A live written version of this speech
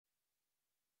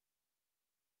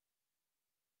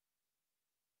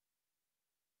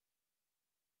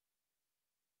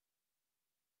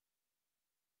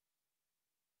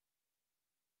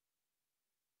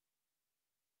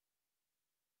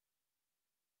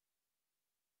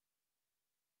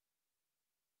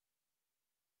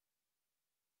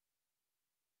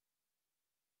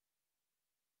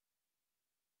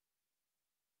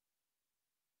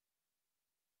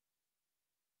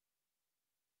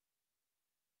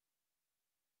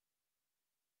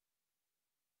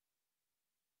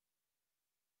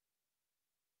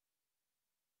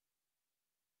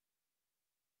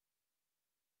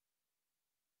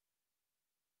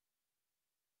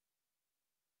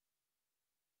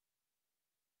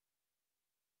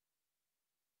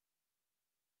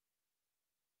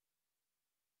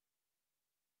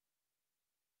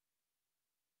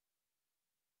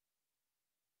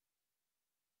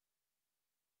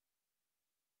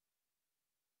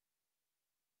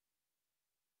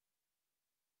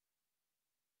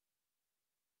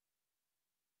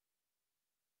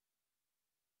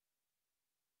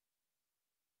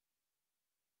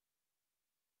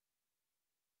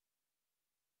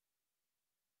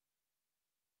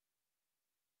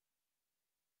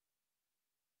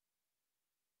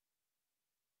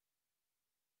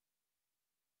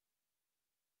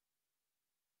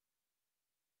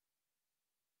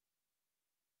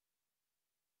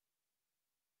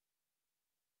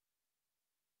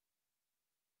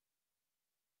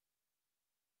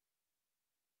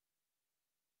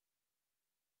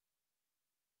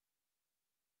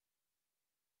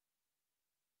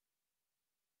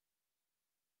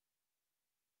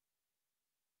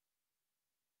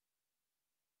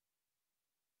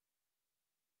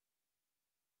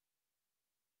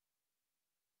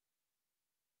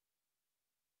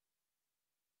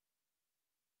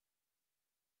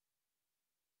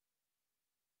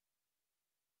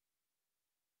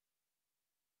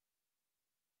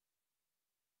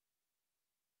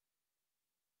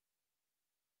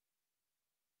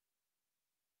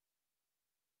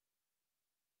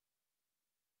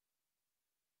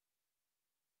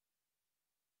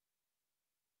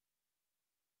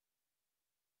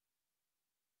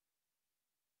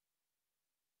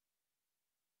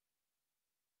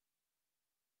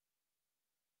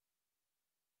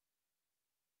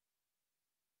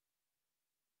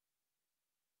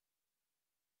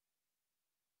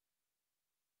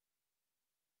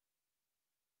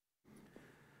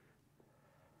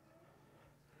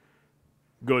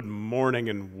Good morning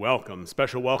and welcome.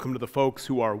 Special welcome to the folks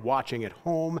who are watching at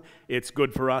home. It's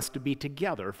good for us to be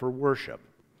together for worship.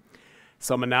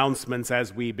 Some announcements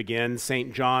as we begin.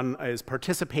 St. John is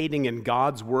participating in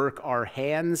God's work, Our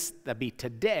Hands. That'll be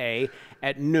today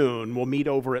at noon. We'll meet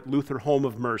over at Luther Home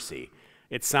of Mercy.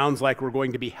 It sounds like we're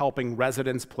going to be helping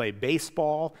residents play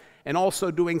baseball and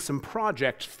also doing some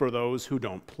projects for those who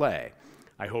don't play.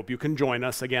 I hope you can join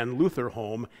us again, Luther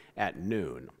Home at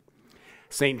noon.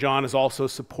 St. John is also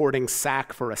supporting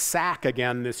Sack for a Sack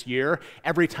again this year.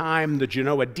 Every time the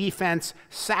Genoa defense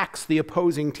sacks the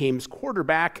opposing team's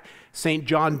quarterback, St.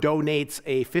 John donates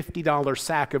a $50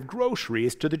 sack of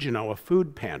groceries to the Genoa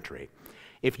food pantry.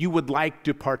 If you would like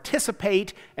to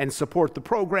participate and support the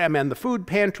program and the food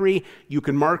pantry, you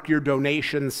can mark your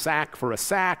donation Sack for a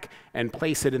Sack and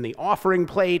place it in the offering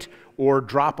plate or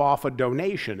drop off a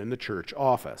donation in the church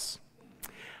office.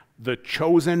 The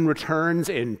Chosen returns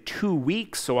in 2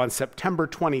 weeks, so on September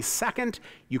 22nd,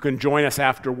 you can join us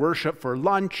after worship for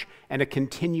lunch and a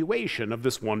continuation of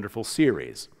this wonderful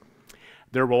series.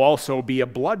 There will also be a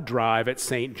blood drive at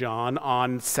St. John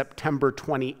on September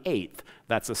 28th.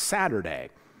 That's a Saturday.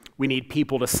 We need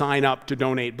people to sign up to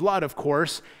donate blood, of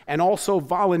course, and also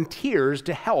volunteers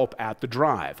to help at the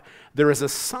drive. There is a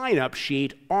sign-up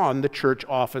sheet on the church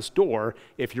office door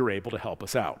if you're able to help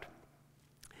us out.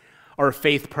 Our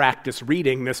faith practice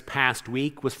reading this past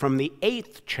week was from the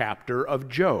 8th chapter of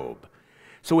Job.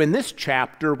 So in this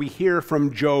chapter, we hear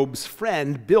from Job's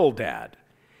friend Bildad.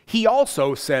 He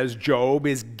also says Job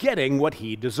is getting what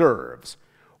he deserves.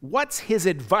 What's his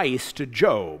advice to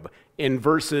Job in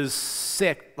verses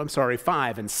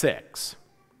 5 and 6?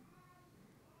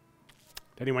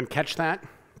 Did anyone catch that?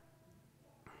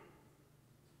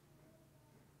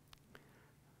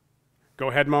 Go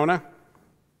ahead, Mona.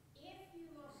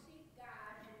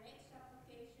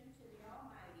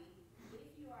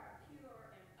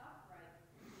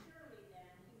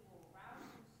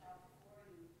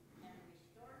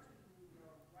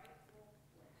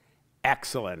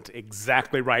 Excellent.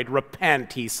 Exactly right.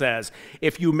 Repent, he says.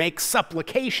 If you make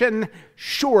supplication,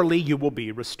 surely you will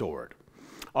be restored.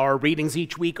 Our readings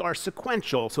each week are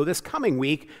sequential, so this coming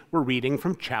week we're reading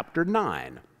from chapter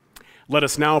 9. Let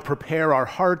us now prepare our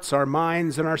hearts, our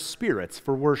minds, and our spirits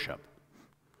for worship.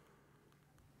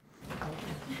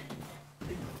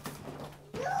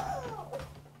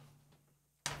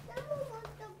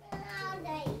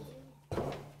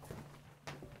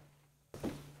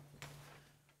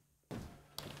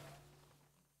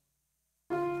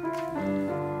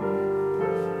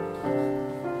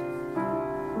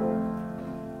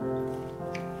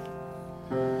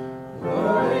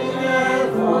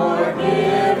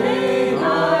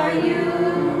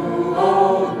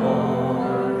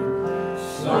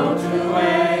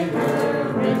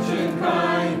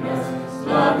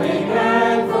 Loving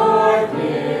and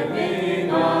forgiving.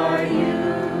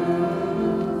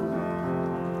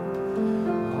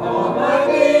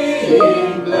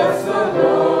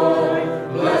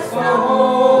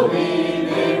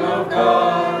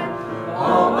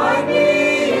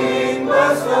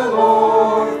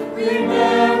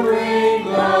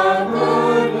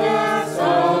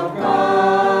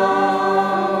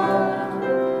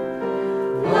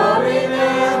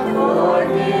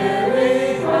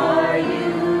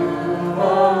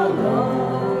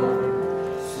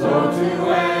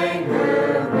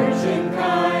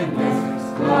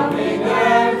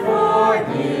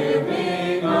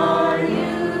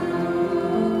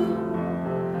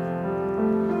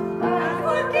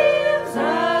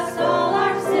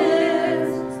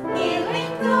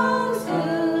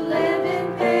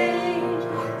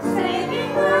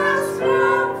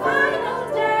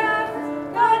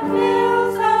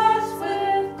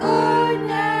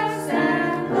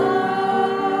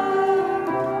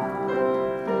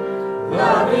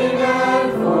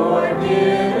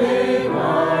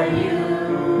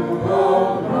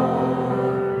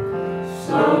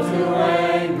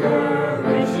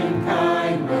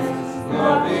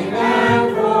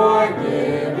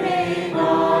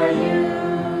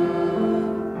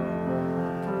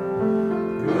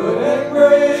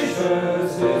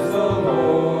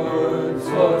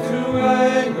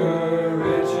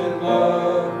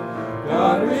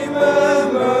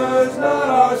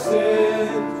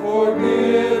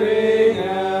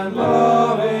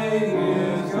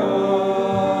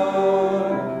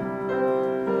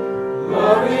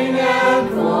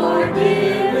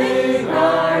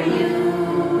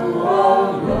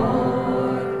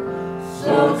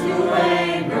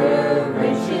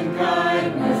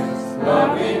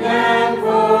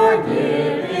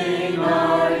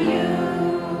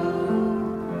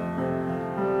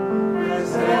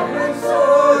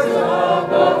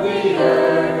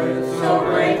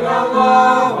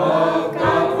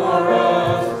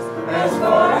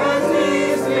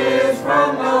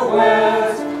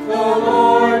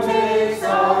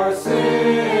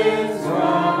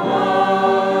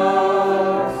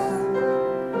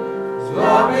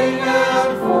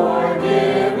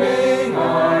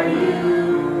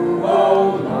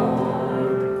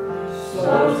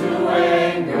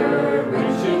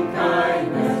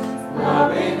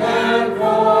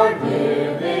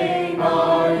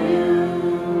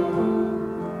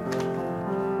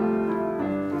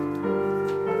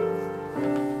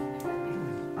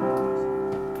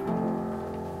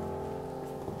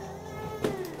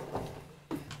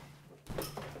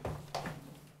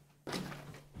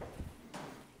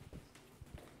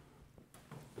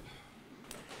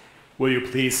 Will you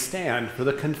please stand for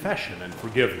the confession and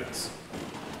forgiveness?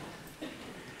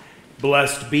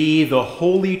 Blessed be the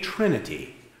Holy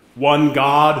Trinity, one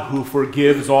God who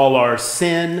forgives all our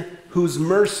sin, whose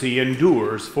mercy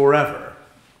endures forever.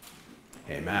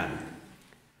 Amen.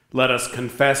 Let us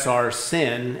confess our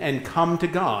sin and come to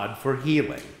God for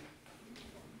healing.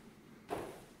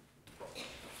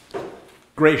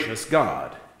 Gracious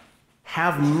God,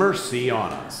 have mercy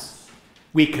on us.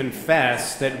 We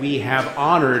confess that we have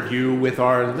honored you with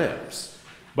our lips,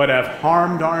 but have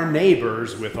harmed our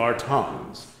neighbors with our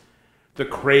tongues. The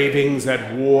cravings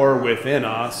at war within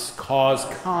us cause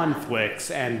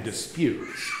conflicts and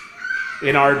disputes.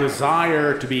 In our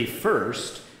desire to be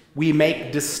first, we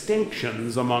make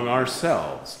distinctions among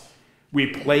ourselves. We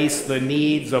place the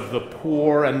needs of the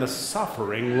poor and the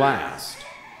suffering last.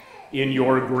 In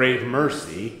your great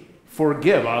mercy,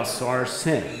 forgive us our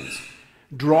sins.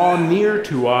 Draw near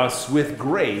to us with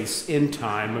grace in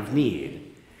time of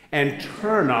need, and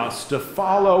turn us to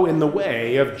follow in the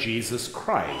way of Jesus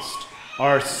Christ,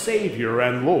 our Savior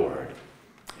and Lord.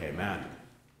 Amen.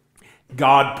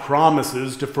 God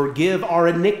promises to forgive our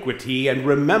iniquity and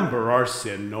remember our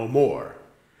sin no more.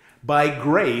 By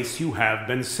grace you have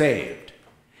been saved.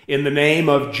 In the name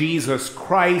of Jesus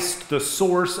Christ, the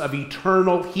source of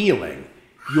eternal healing,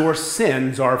 your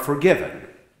sins are forgiven.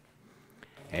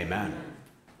 Amen.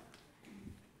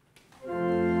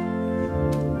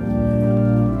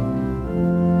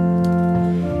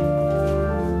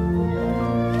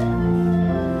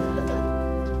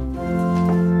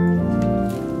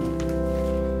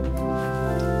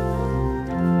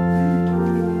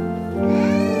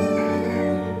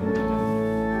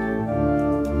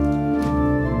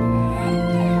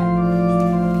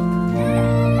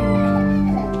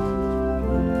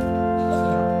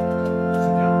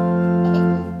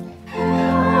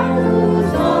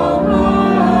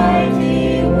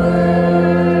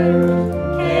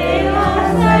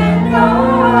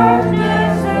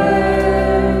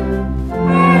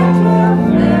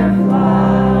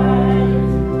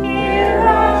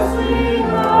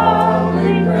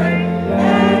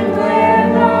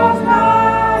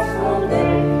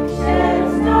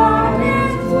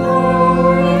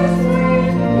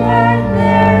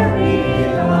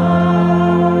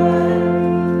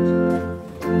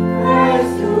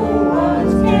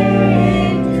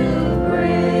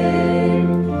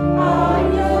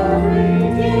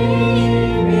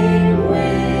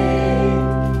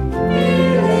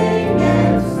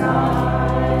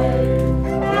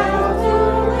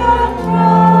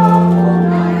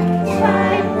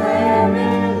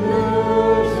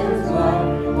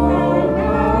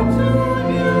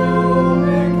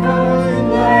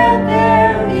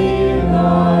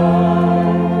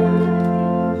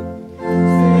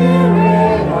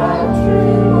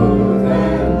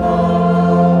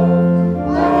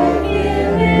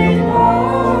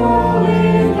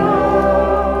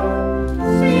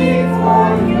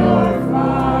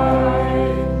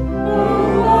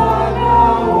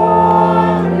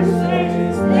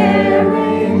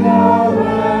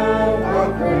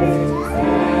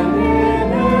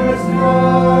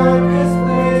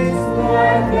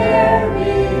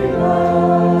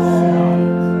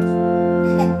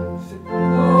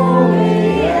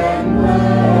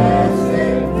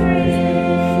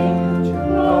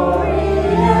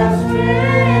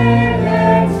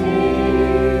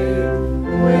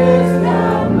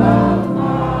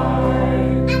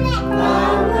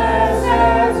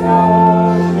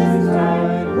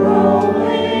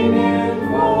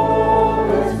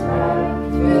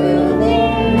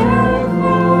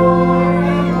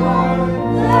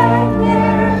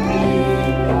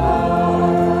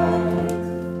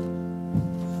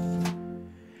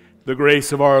 The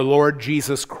grace of our Lord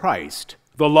Jesus Christ,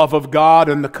 the love of God,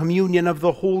 and the communion of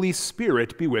the Holy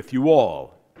Spirit be with you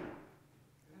all.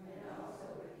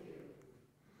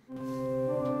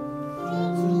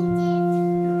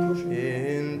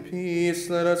 In peace,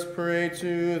 let us pray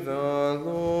to the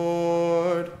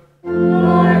Lord.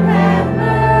 Lord, have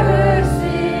mercy.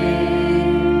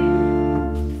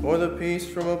 For the peace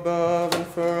from above and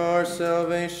for our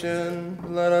salvation,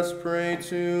 let us pray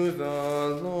to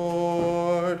the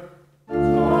Lord.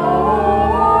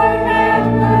 Lord,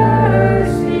 have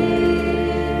mercy.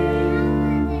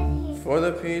 For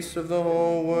the peace of the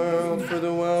whole world, for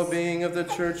the well-being of the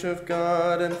Church of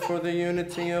God, and for the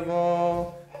unity of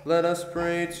all, let us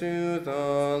pray to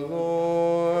the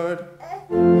Lord.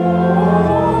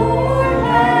 Lord,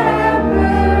 have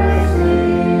mercy.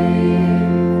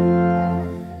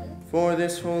 For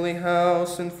this holy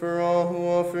house and for all who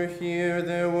offer here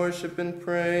their worship and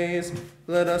praise,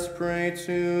 let us pray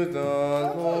to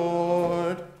the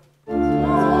Lord.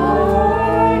 Lord,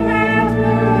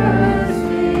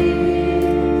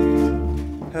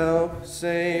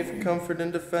 comfort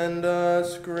and defend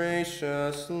us,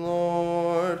 gracious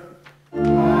Lord. This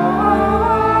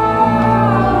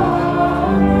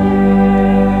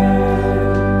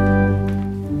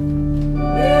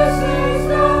is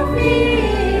the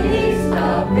feast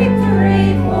of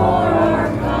victory for our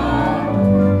God.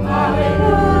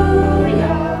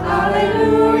 Hallelujah,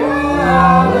 hallelujah,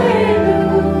 hallelujah.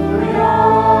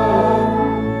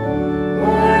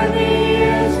 Worthy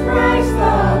is Christ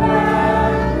the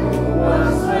Lamb who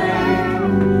was slain,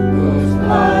 whose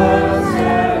blood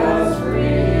set us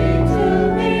free to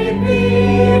be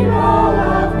people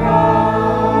of God.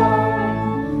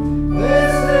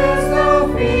 This is the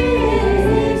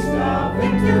feast of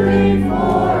victory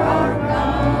for our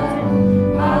God.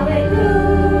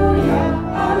 Hallelujah,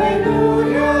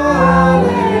 hallelujah,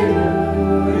 hallelujah.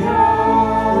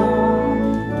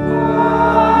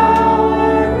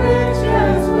 Power,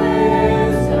 riches,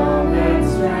 wisdom, and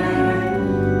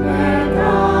strength, and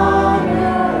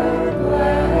honor,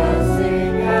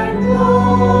 blessing, and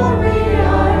glory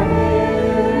are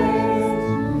His.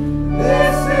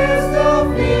 This is the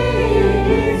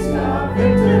feast of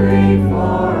victory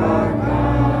for our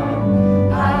God.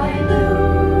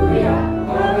 Hallelujah,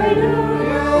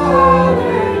 hallelujah,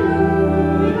 hallelujah.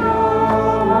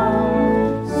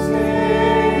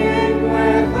 Sing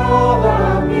with all the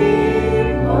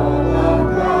people of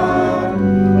God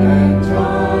and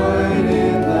join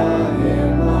in the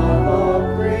hymn of all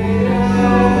creation.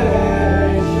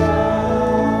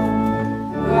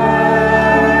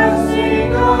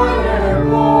 Blessing, honor,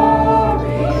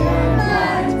 glory, and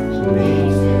might be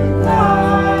to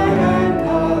God and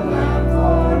the Lamb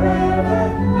forever.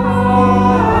 Amen.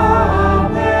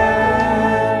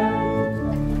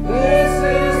 This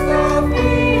is the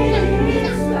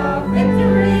feast of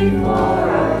victory for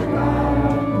our God.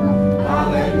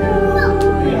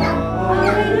 Hallelujah,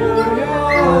 hallelujah,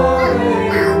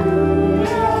 hallelujah.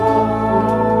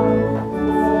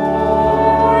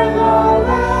 For the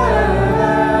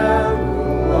Lamb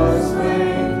who was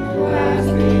slain has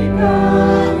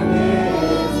begun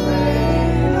His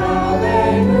reign.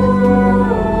 Hallelujah.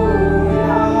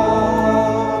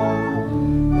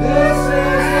 This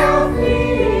is the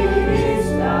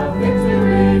feast of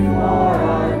victory for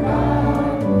our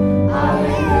God.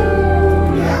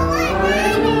 Hallelujah,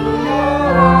 hallelujah,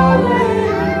 hallelujah.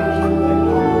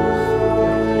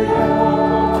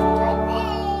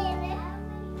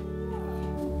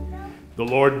 The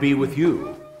Lord be with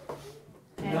you.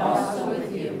 And also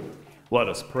with you. Let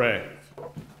us pray.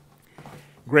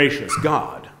 Gracious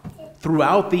God,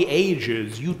 throughout the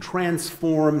ages you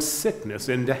transform sickness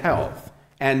into health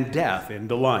and death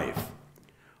into life.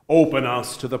 Open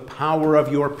us to the power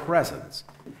of your presence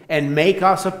and make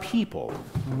us a people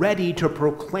ready to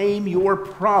proclaim your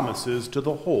promises to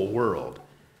the whole world.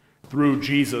 Through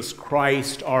Jesus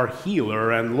Christ, our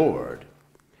healer and Lord.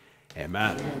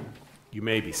 Amen. You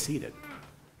may be seated.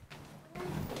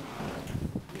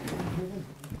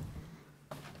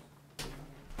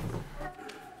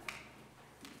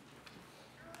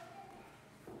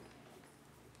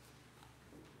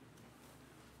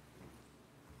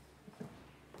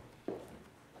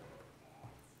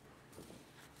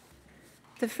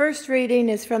 The first reading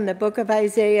is from the book of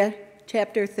Isaiah,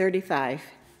 chapter 35.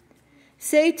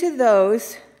 Say to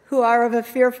those who are of a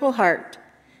fearful heart,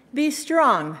 be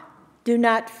strong, do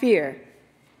not fear.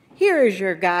 Here is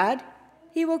your God.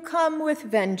 He will come with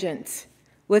vengeance,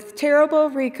 with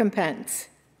terrible recompense.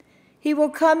 He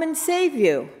will come and save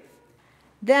you.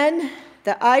 Then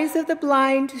the eyes of the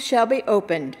blind shall be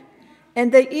opened,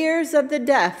 and the ears of the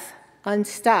deaf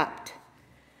unstopped.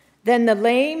 Then the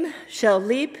lame shall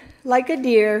leap like a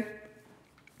deer,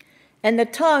 and the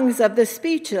tongues of the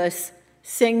speechless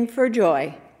sing for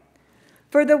joy.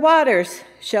 For the waters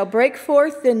shall break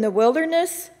forth in the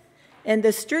wilderness, and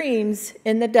the streams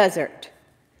in the desert.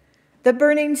 The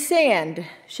burning sand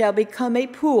shall become a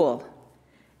pool,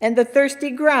 and the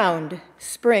thirsty ground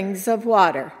springs of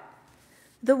water.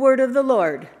 The word of the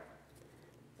Lord.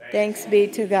 Thanks be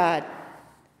to God.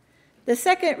 The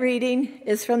second reading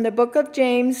is from the book of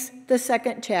James, the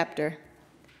 2nd chapter.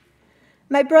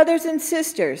 My brothers and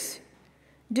sisters,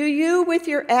 do you, with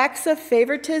your acts of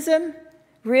favoritism,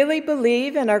 really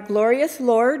believe in our glorious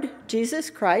Lord, Jesus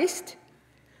Christ?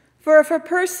 For if a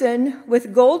person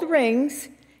with gold rings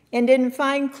and in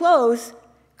fine clothes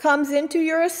comes into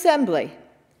your assembly,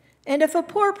 and if a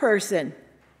poor person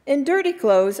in dirty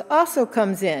clothes also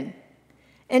comes in,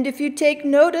 and if you take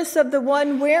notice of the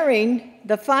one wearing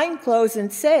the fine clothes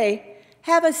and say,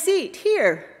 have a seat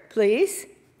here, please,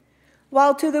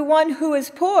 while to the one who is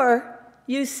poor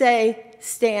you say,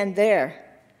 stand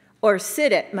there, or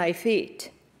sit at my feet.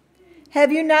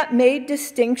 Have you not made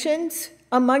distinctions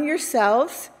among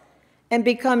yourselves and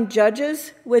become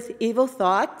judges with evil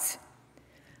thoughts?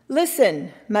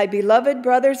 Listen, my beloved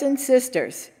brothers and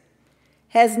sisters.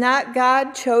 Has not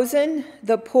God chosen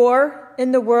the poor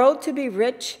in the world to be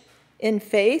rich in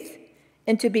faith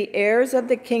and to be heirs of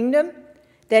the kingdom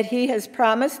that he has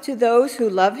promised to those who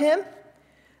love him?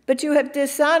 But you have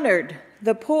dishonored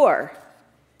the poor.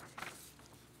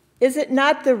 Is it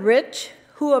not the rich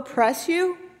who oppress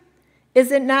you? Is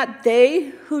it not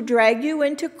they who drag you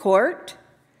into court?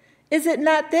 Is it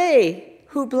not they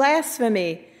who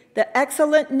blaspheme the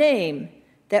excellent name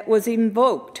that was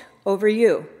invoked over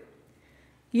you?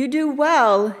 You do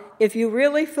well if you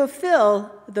really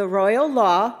fulfill the royal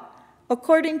law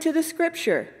according to the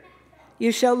scripture.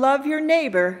 You shall love your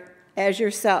neighbor as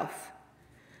yourself.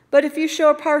 But if you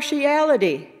show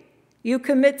partiality, you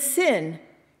commit sin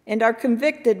and are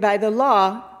convicted by the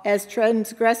law as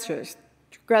transgressors.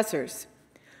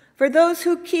 For those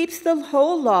who keeps the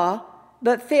whole law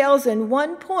but fails in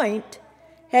one point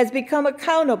has become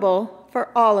accountable for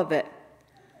all of it.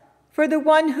 For the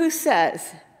one who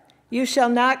says, "You shall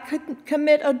not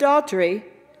commit adultery,"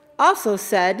 also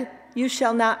said, "You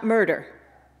shall not murder."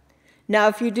 Now,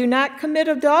 if you do not commit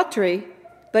adultery,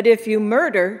 but if you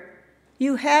murder,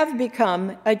 you have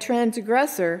become a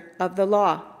transgressor of the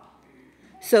law.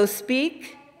 So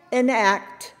speak and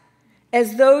act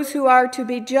as those who are to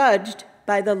be judged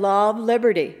by the law of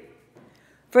liberty.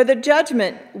 For the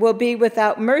judgment will be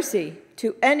without mercy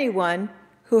to anyone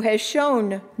who has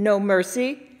shown no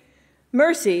mercy.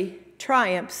 Mercy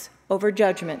triumphs over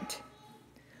judgment.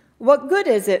 What good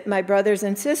is it, my brothers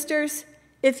and sisters,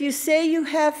 if you say you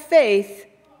have faith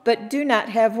but do not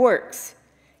have works?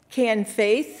 Can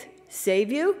faith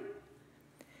save you?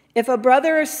 If a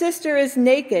brother or sister is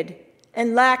naked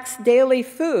and lacks daily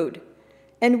food,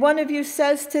 and one of you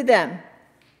says to them,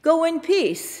 "Go in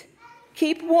peace,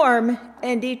 keep warm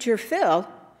and eat your fill,"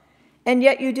 and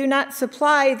yet you do not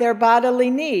supply their bodily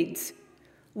needs,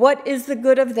 what is the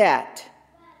good of that?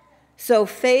 So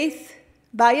faith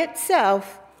by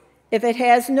itself, if it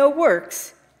has no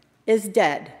works, is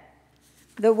dead.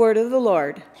 The word of the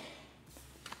Lord.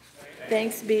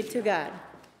 Thanks be to God.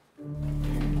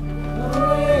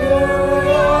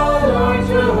 Hallelujah, Lord,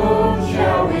 to whom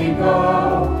shall we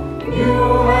go? You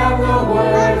have the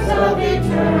words of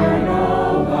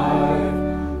eternal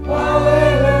life.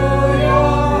 Hallelujah,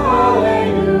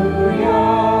 hallelujah.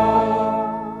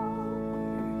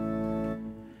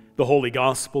 The Holy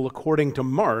Gospel according to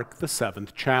Mark, the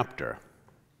 7th chapter.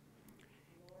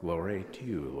 Glory to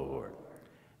you, Lord.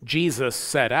 Jesus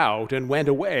set out and went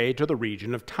away to the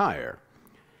region of Tyre.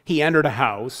 He entered a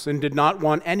house and did not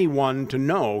want anyone to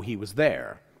know he was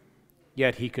there.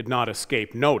 Yet he could not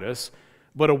escape notice,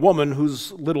 but a woman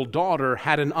whose little daughter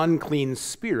had an unclean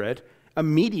spirit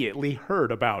immediately heard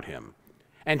about him,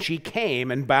 and she came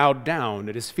and bowed down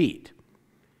at his feet.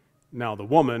 Now the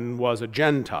woman was a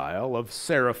Gentile of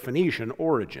Syrophoenician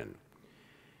origin.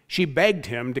 She begged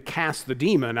him to cast the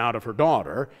demon out of her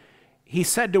daughter. He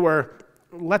said to her,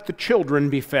 "Let the children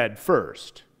be fed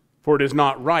first, for it is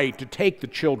not right to take the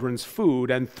children's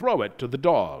food and throw it to the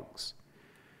dogs."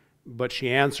 But she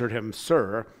answered him,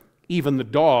 "Sir, even the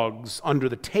dogs under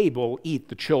the table eat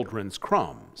the children's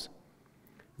crumbs."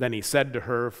 Then he said to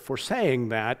her, "For saying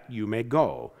that, you may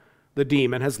go. The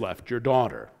demon has left your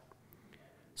daughter."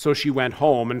 So she went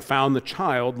home and found the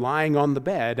child lying on the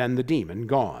bed and the demon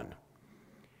gone.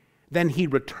 Then he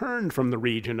returned from the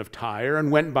region of Tyre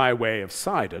and went by way of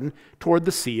Sidon toward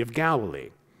the Sea of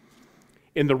Galilee.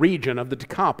 In the region of the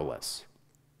Decapolis,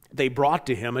 they brought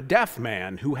to him a deaf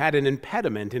man who had an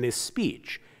impediment in his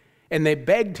speech, and they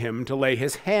begged him to lay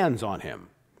his hands on him.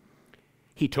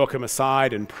 He took him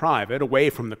aside in private, away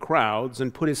from the crowds,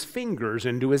 and put his fingers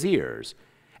into his ears,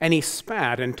 and he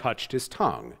spat and touched his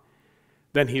tongue.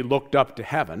 Then he looked up to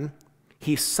heaven,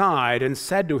 he sighed and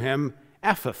said to him,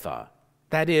 "Ephphatha,"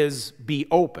 that is, "be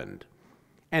opened."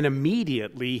 And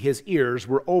immediately his ears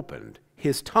were opened,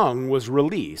 his tongue was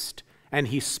released, and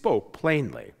he spoke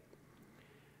plainly.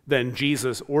 Then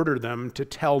Jesus ordered them to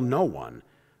tell no one,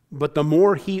 but the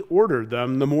more he ordered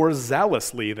them, the more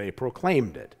zealously they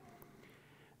proclaimed it.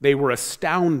 They were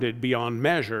astounded beyond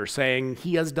measure, saying,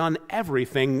 "He has done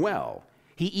everything well.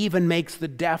 He even makes the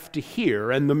deaf to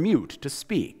hear and the mute to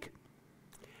speak."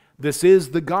 This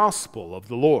is the gospel of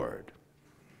the Lord.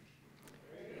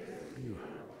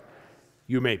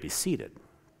 You may be seated.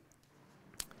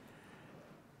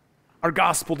 Our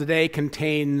gospel today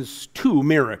contains two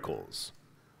miracles,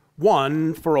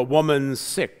 one for a woman's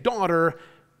sick daughter,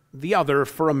 the other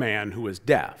for a man who is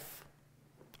deaf.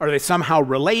 Are they somehow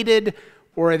related?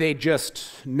 or are they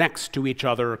just next to each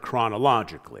other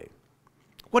chronologically?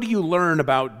 What do you learn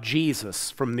about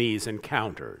Jesus from these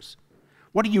encounters?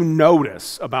 What do you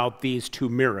notice about these two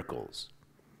miracles?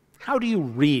 How do you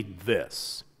read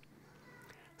this?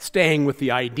 Staying with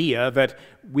the idea that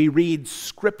we read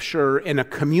Scripture in a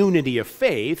community of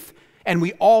faith and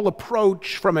we all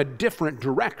approach from a different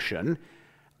direction,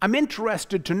 I'm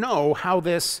interested to know how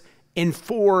this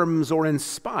informs or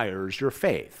inspires your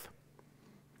faith.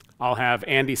 I'll have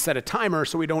Andy set a timer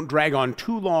so we don't drag on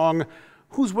too long.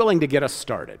 Who's willing to get us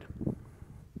started?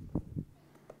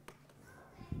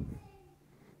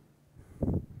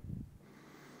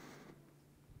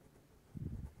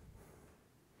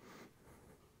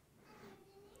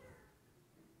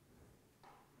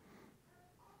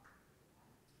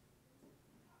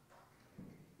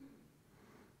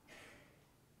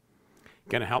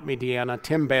 Gonna help me, Deanna?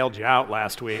 Tim bailed you out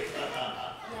last week. Yes,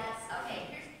 okay,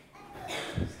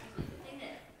 here's the thing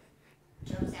that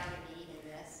jumps out at me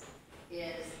in this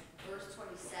is verse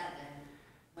 27,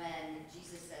 when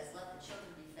Jesus says, "Let the children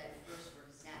be fed first, for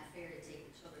it's not fair to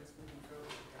take the children's food and throw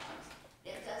it to the dogs."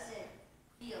 It doesn't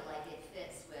feel like it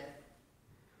fits with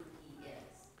who he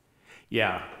is.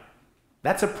 Yeah,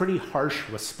 that's a pretty harsh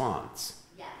response.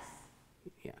 Yes.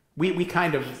 Yeah, we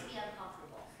kind of... It makes me uncomfortable.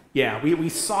 Yeah, we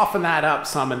soften that up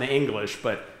some in the English,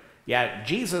 but yeah,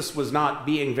 Jesus was not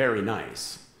being very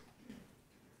nice.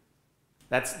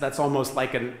 That's almost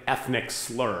like an ethnic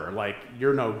slur, like,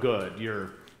 you're no good,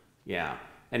 yeah.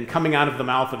 And coming out of the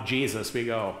mouth of Jesus, we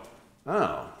go,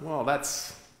 oh, well,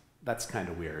 that's kind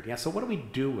of weird. Yeah, so what do we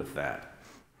do with that?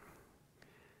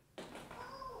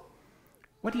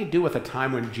 What do you do with a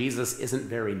time when Jesus isn't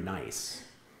very nice?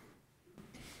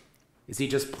 Is he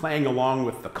just playing along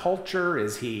with the culture?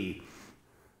 Is he...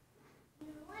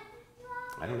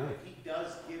 I don't know. He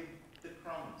does give the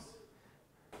crumbs.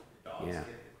 The dogs Yeah.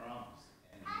 get the crumbs,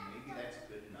 and maybe that's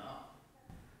good enough.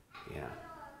 Yeah.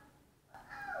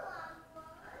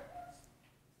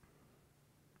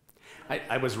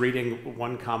 I was reading,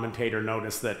 one commentator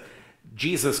noticed that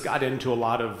Jesus got into a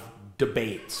lot of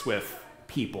debates with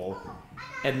people,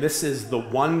 and this is the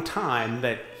one time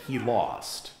that he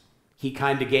lost. He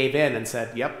kind of gave in and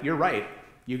said, yep, you're right.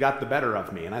 You got the better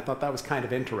of me. And I thought that was kind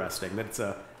of interesting, that it's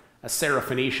a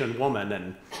Syrophoenician woman,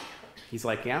 and he's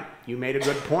like, yeah, you made a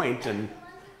good point, and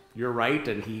you're right,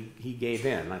 and he gave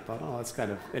in. I thought, oh, that's kind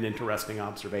of an interesting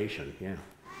observation, yeah.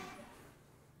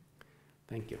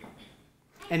 Thank you.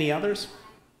 Any others?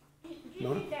 Do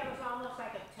you think that was almost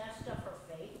like a test of her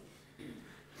faith?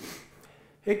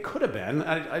 It could have been.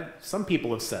 Some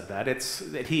people have said that. It's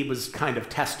that he was kind of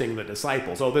testing the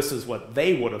disciples. Oh, this is what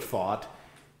they would have thought.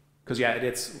 Because, yeah,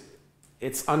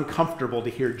 it's uncomfortable to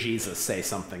hear Jesus say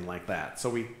something like that. So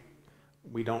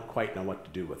we don't quite know what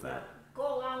to do with that.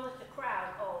 Go along with the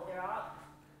crowd. Oh, they're all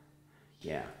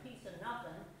Yeah. a piece of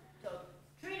nothing. So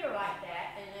treat her like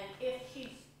that, and then if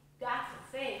she's got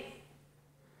the faith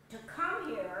to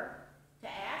come here to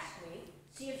ask me,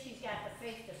 see if she's got the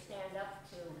faith to stand up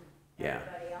to Yeah.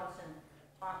 everybody else and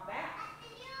talk back.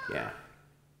 Yeah.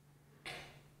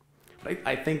 But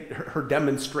I think her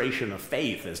demonstration of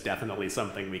faith is definitely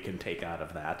something we can take out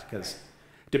of that, because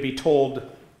to be told,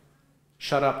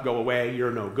 shut up, go away,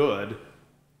 you're no good,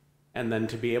 and then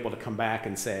to be able to come back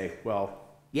and say, well,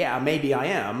 yeah, maybe I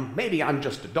am, maybe I'm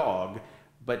just a dog,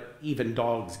 but even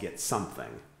dogs get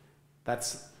something.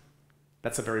 That's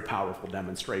a very powerful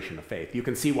demonstration of faith. You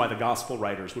can see why the gospel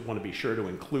writers would want to be sure to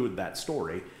include that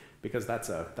story, because that's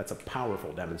a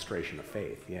powerful demonstration of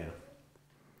faith, yeah.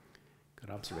 Good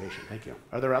observation, thank you.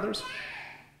 Are there others?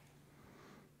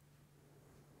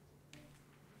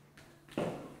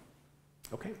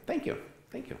 Okay, thank you,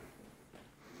 thank you.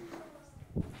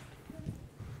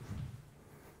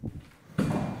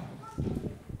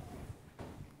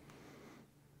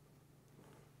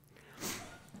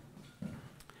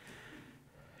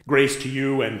 Grace to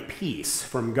you and peace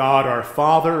from God our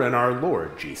Father and our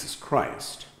Lord Jesus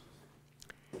Christ.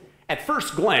 At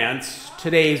first glance,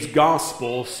 today's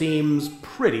gospel seems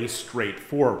pretty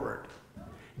straightforward.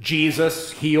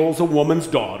 Jesus heals a woman's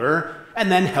daughter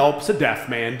and then helps a deaf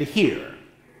man to hear.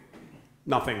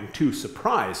 Nothing too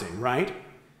surprising, right?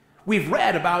 We've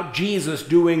read about Jesus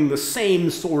doing the same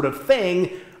sort of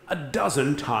thing a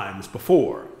dozen times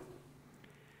before.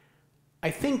 I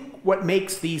think what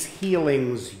makes these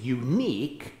healings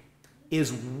unique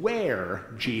is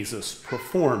where Jesus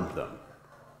performed them.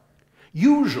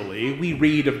 Usually, we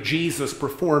read of Jesus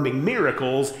performing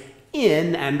miracles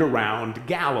in and around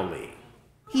Galilee.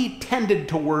 He tended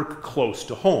to work close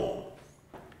to home.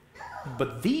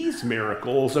 But these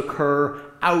miracles occur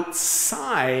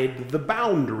outside the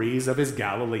boundaries of his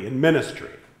Galilean ministry.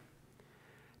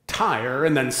 Tyre,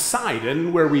 and then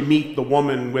Sidon, where we meet the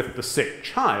woman with the sick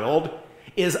child,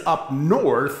 is up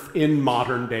north in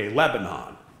modern-day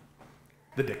Lebanon.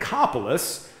 The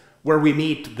Decapolis, where we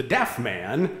meet the deaf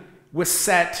man, was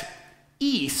set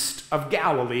east of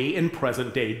Galilee in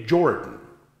present-day Jordan.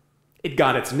 It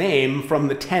got its name from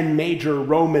the 10 major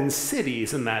Roman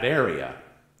cities in that area.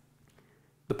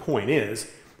 The point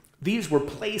is, these were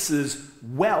places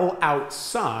well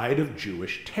outside of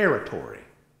Jewish territory.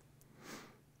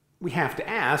 We have to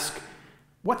ask,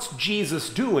 what's Jesus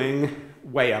doing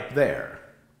way up there?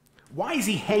 Why is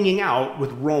he hanging out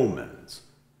with Romans?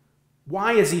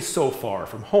 Why is he so far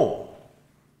from home?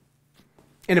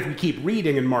 And if we keep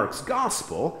reading in Mark's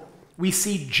gospel, we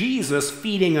see Jesus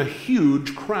feeding a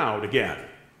huge crowd again.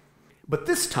 But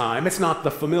this time, it's not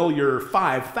the familiar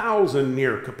 5,000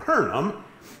 near Capernaum.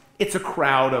 It's a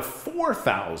crowd of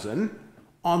 4,000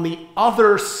 on the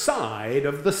other side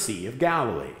of the Sea of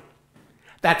Galilee.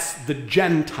 That's the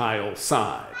Gentile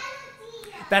side.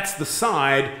 That's the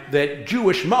side that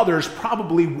Jewish mothers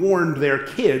probably warned their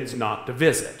kids not to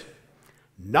visit.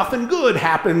 Nothing good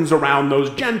happens around those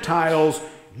Gentiles.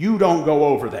 You don't go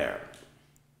over there.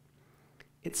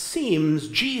 It seems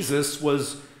Jesus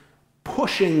was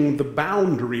pushing the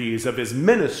boundaries of his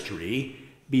ministry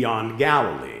beyond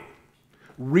Galilee,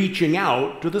 reaching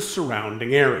out to the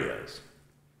surrounding areas.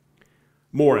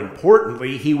 More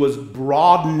importantly, he was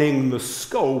broadening the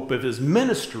scope of his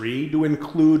ministry to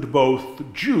include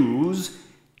both Jews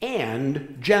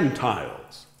and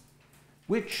Gentiles,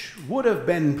 which would have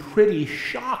been pretty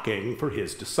shocking for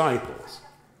his disciples.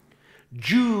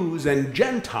 Jews and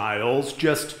Gentiles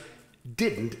just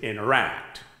didn't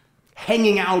interact.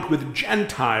 Hanging out with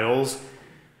Gentiles,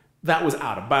 that was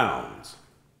out of bounds.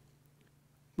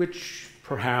 Which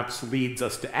perhaps leads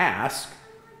us to ask,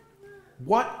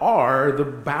 what are the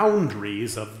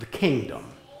boundaries of the kingdom?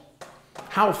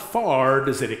 How far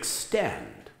does it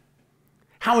extend?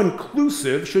 How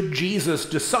inclusive should Jesus'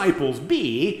 disciples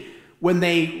be when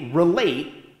they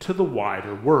relate to the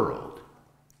wider world?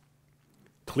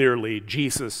 Clearly,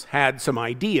 Jesus had some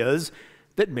ideas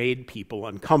that made people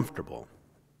uncomfortable.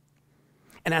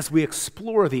 And as we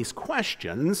explore these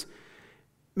questions,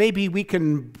 maybe we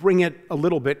can bring it a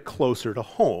little bit closer to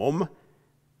home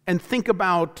and think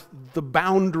about the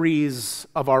boundaries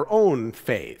of our own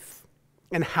faith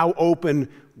and how open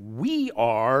we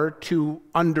are to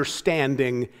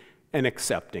understanding and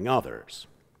accepting others.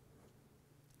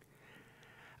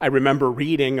 I remember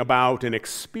reading about an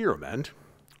experiment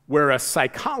where a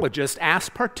psychologist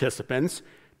asked participants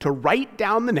to write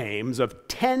down the names of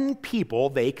 10 people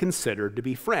they considered to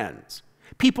be friends,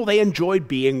 people they enjoyed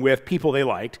being with, people they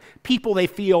liked, people they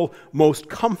feel most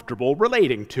comfortable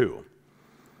relating to.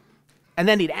 And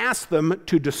then he'd ask them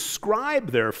to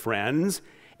describe their friends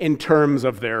in terms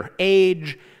of their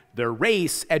age, their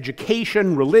race,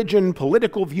 education, religion,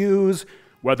 political views,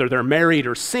 whether they're married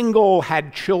or single,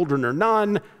 had children or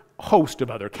none, a host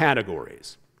of other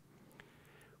categories.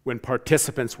 When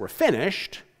participants were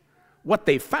finished, what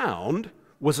they found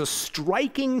was a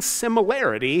striking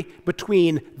similarity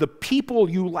between the people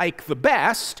you like the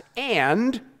best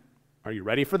and, are you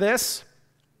ready for this?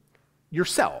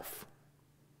 Yourself.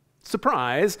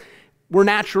 Surprise, we're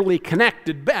naturally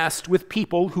connected best with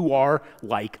people who are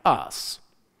like us.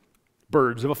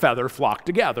 Birds of a feather flock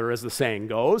together, as the saying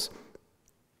goes.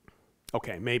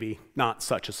 Okay, maybe not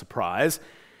such a surprise.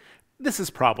 This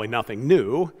is probably nothing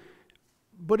new,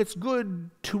 but it's good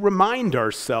to remind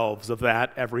ourselves of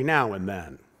that every now and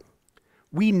then.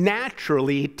 We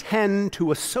naturally tend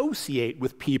to associate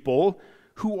with people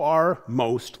who are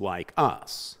most like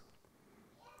us.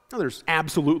 Now, there's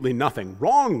absolutely nothing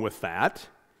wrong with that,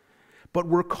 but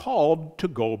we're called to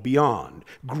go beyond.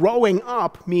 Growing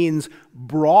up means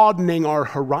broadening our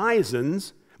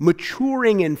horizons.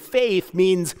 Maturing in faith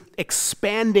means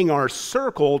expanding our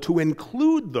circle to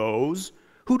include those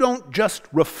who don't just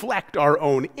reflect our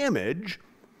own image,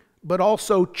 but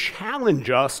also challenge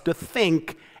us to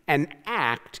think and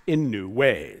act in new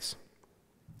ways.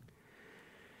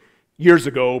 Years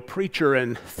ago, preacher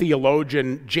and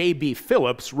theologian J.B.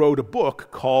 Phillips wrote a book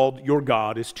called Your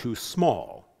God is Too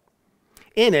Small.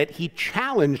 In it, he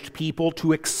challenged people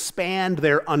to expand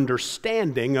their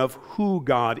understanding of who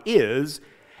God is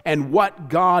and what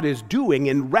God is doing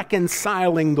in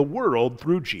reconciling the world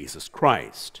through Jesus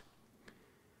Christ.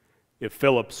 If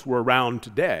Phillips were around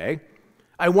today,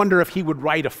 I wonder if he would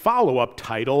write a follow-up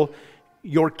title,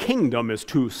 Your Kingdom is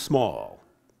Too Small,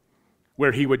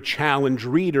 where he would challenge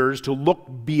readers to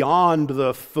look beyond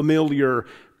the familiar,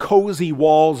 cozy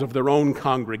walls of their own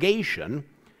congregation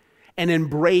and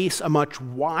embrace a much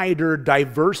wider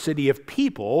diversity of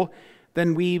people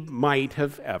than we might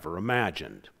have ever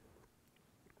imagined.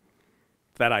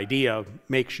 If that idea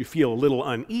makes you feel a little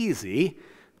uneasy,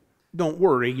 don't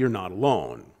worry, you're not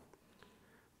alone.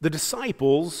 The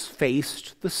disciples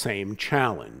faced the same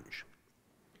challenge.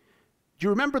 Do you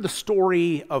remember the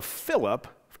story of Philip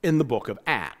in the book of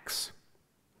Acts?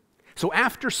 So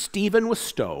after Stephen was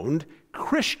stoned,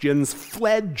 Christians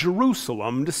fled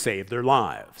Jerusalem to save their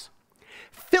lives.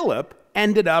 Philip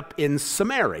ended up in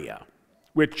Samaria,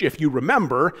 which, if you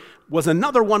remember, was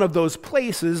another one of those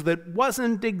places that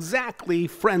wasn't exactly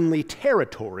friendly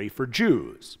territory for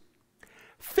Jews.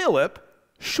 Philip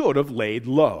should have laid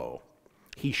low.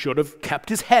 He should have kept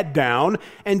his head down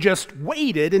and just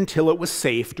waited until it was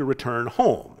safe to return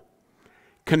home.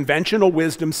 Conventional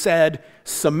wisdom said,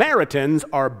 Samaritans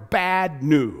are bad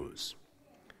news.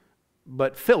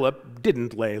 But Philip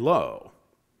didn't lay low.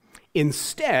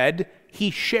 Instead,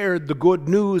 he shared the good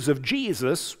news of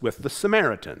Jesus with the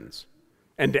Samaritans.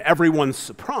 And to everyone's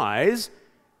surprise,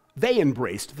 they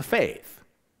embraced the faith.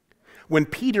 When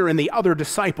Peter and the other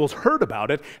disciples heard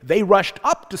about it, they rushed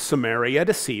up to Samaria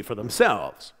to see for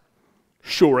themselves.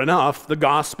 Sure enough, the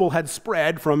gospel had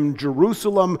spread from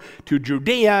Jerusalem to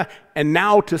Judea and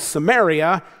now to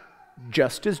Samaria,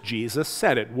 just as Jesus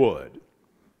said it would.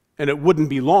 And it wouldn't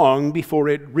be long before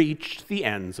it reached the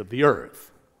ends of the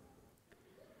earth.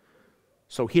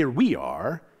 So here we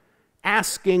are,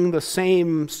 asking the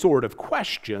same sort of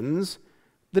questions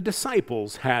the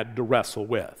disciples had to wrestle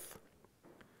with.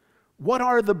 What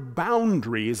are the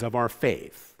boundaries of our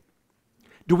faith?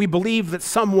 Do we believe that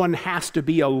someone has to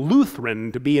be a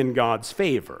Lutheran to be in God's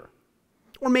favor?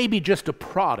 Or maybe just a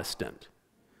Protestant?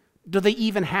 Do they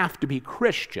even have to be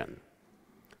Christian?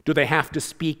 Do they have to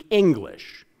speak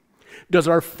English? Does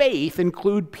our faith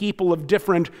include people of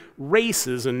different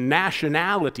races and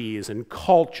nationalities and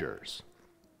cultures?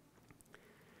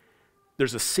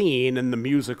 There's a scene in the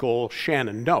musical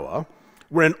Shenandoah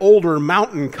where an older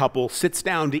mountain couple sits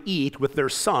down to eat with their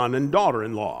son and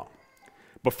daughter-in-law.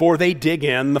 Before they dig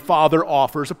in, the father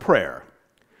offers a prayer.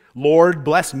 Lord,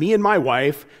 bless me and my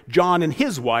wife, John and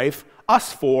his wife,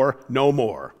 us four, no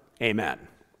more. Amen.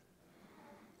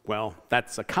 Well,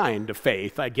 that's a kind of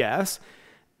faith, I guess,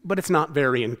 but it's not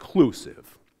very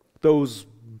inclusive. Those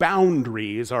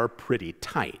boundaries are pretty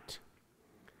tight.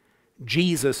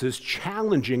 Jesus is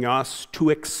challenging us to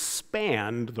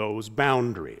expand those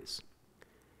boundaries.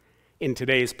 In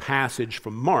today's passage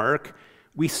from Mark,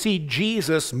 we see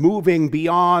Jesus moving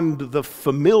beyond the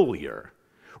familiar,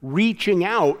 reaching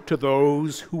out to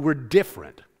those who were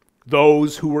different,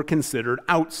 those who were considered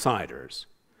outsiders,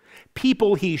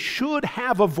 people he should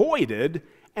have avoided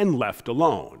and left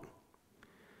alone.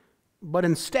 But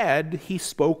instead, he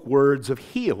spoke words of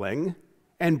healing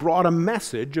and brought a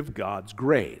message of God's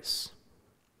grace.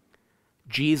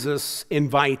 Jesus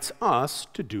invites us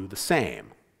to do the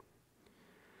same.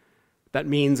 That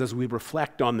means as we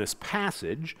reflect on this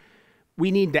passage,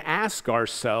 we need to ask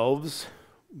ourselves,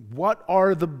 what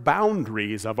are the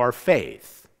boundaries of our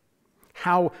faith?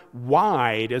 How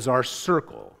wide is our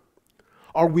circle?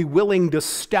 Are we willing to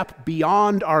step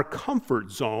beyond our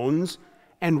comfort zones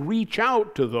and reach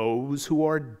out to those who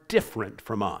are different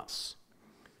from us?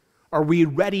 Are we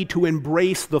ready to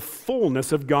embrace the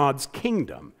fullness of God's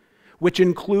kingdom, which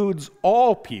includes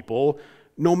all people,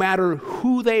 no matter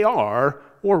who they are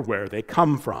or where they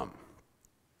come from?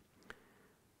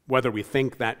 Whether we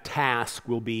think that task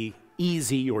will be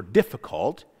easy or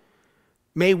difficult,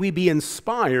 may we be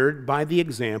inspired by the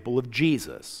example of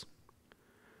Jesus,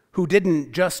 who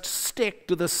didn't just stick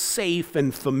to the safe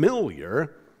and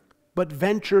familiar, but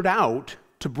ventured out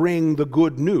to bring the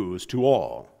good news to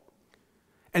all.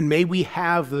 And may we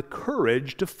have the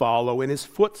courage to follow in his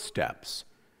footsteps,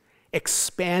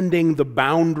 expanding the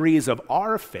boundaries of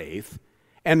our faith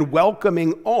and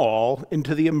welcoming all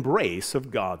into the embrace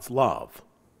of God's love.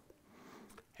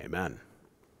 Amen.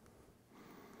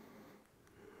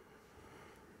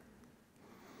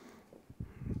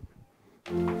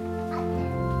 Who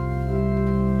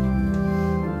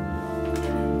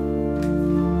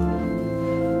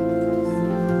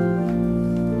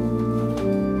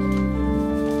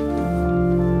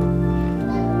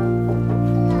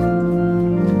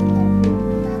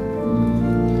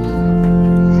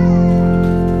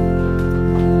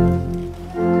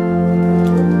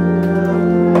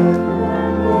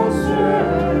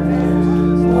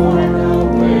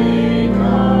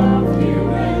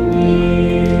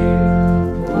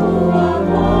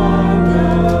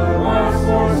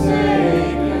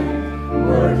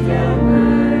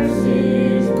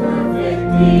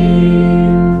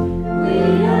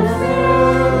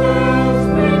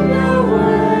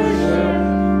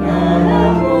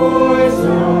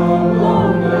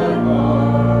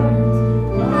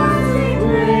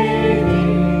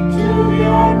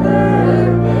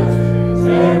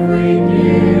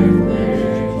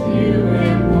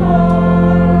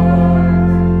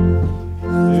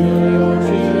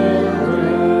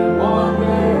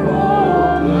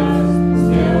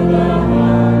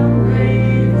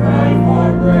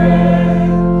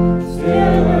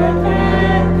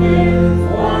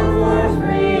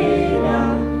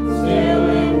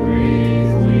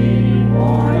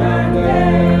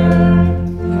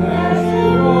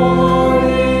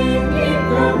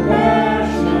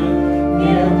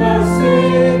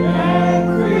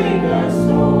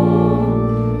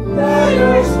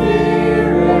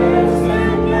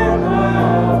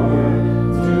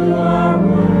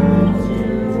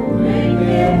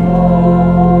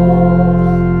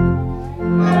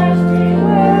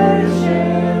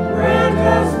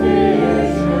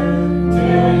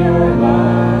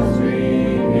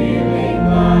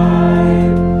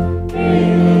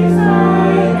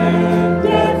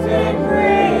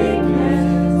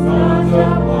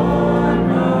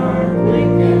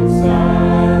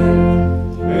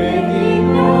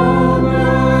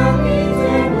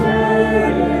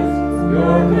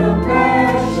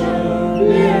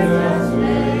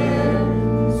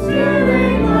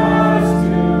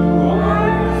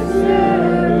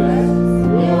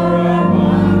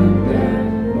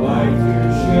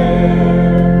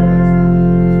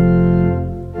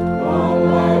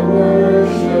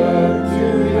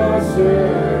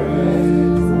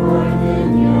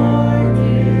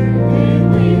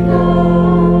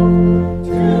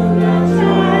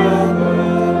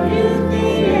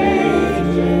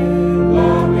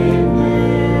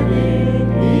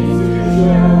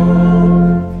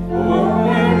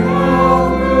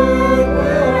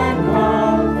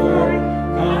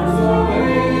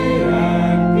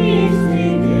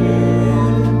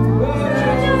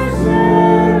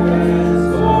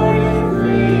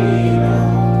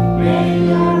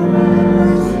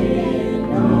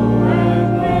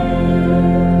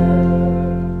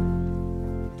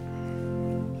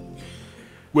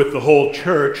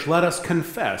church, let us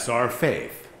confess our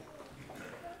faith.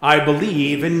 I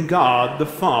believe in God the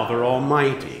Father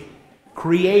Almighty,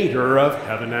 creator of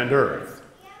heaven and earth.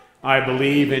 I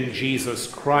believe in Jesus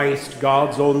Christ,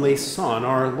 God's only Son,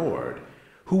 our Lord,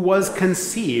 who was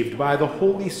conceived by the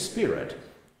Holy Spirit,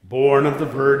 born of the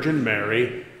Virgin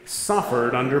Mary,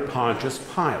 suffered under Pontius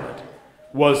Pilate,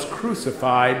 was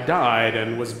crucified, died,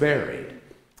 and was buried.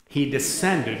 He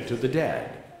descended to the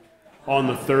dead. On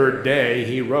the third day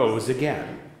he rose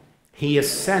again. He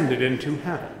ascended into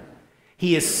heaven.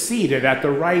 He is seated at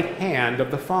the right hand of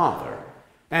the Father,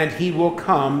 and he will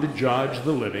come to judge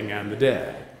the living and the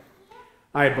dead.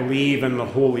 I believe in the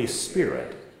Holy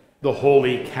Spirit, the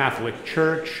Holy Catholic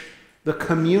Church, the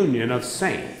communion of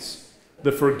saints,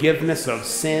 the forgiveness of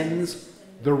sins,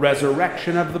 the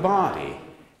resurrection of the body,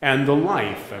 and the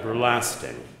life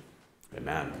everlasting.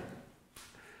 Amen.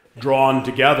 Drawn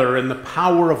together in the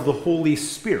power of the Holy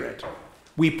Spirit,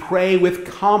 we pray with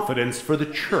confidence for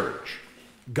the church,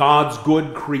 God's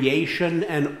good creation,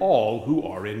 and all who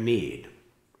are in need.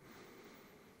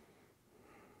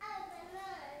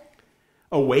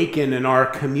 Awaken in our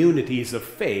communities of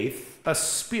faith a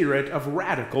spirit of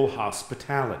radical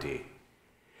hospitality.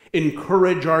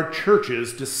 Encourage our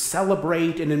churches to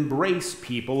celebrate and embrace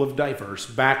people of diverse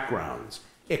backgrounds,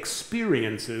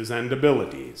 experiences, and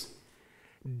abilities.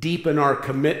 Deepen our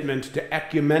commitment to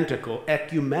ecumenical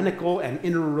and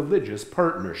interreligious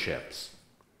partnerships.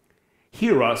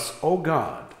 Hear us, O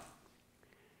God.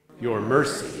 Your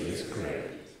mercy is great.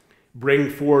 Bring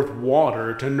forth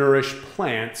water to nourish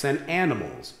plants and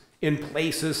animals in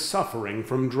places suffering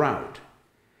from drought.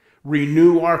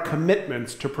 Renew our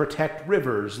commitments to protect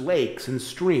rivers, lakes, and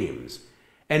streams,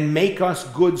 and make us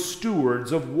good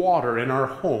stewards of water in our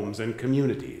homes and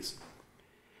communities.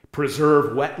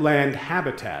 Preserve wetland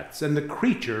habitats and the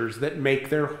creatures that make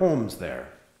their homes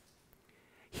there.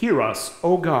 Hear us,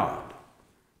 O God.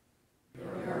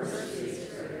 Your mercy is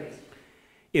great.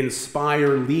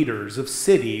 Inspire leaders of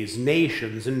cities,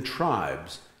 nations, and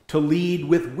tribes to lead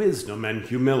with wisdom and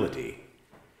humility.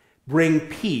 Bring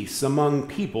peace among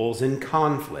peoples in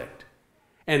conflict,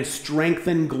 and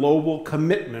strengthen global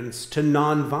commitments to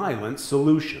nonviolent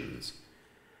solutions.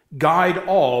 Guide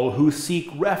all who seek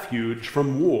refuge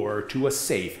from war to a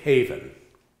safe haven.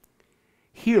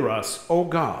 Hear us, O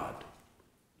God.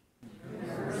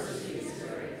 Your mercy is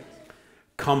great.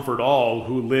 Comfort all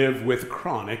who live with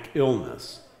chronic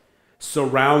illness.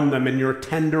 Surround them in your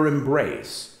tender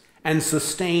embrace, and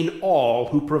sustain all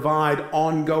who provide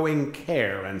ongoing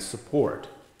care and support.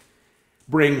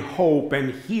 Bring hope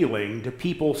and healing to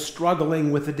people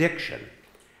struggling with addiction,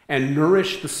 and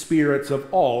nourish the spirits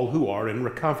of all who are in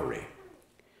recovery.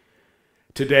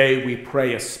 Today we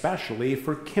pray especially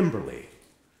for Kimberly,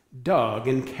 Doug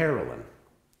and Carolyn,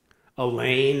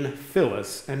 Elaine,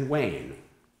 Phyllis, and Wayne,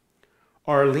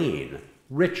 Arlene,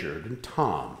 Richard, and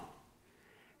Tom,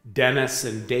 Dennis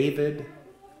and David,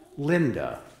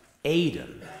 Linda,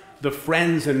 Aidan, the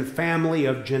friends and family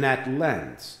of Jeanette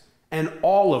Lentz, and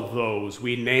all of those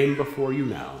we name before you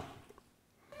now.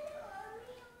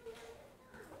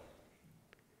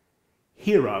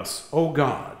 Hear us, O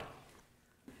God.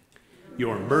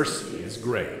 Your mercy is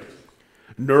great.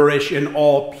 Nourish in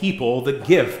all people the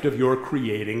gift of your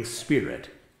creating spirit.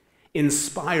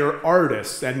 Inspire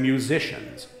artists and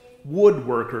musicians,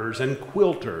 woodworkers and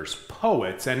quilters,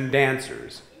 poets and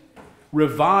dancers.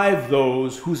 Revive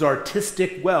those whose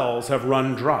artistic wells have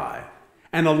run dry,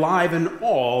 and enliven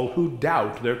all who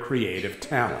doubt their creative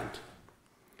talent.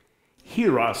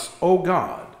 Hear us, O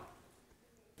God.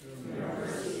 Your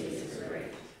mercy is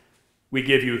great. We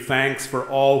give you thanks for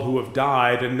all who have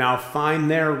died and now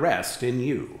find their rest in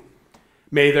you.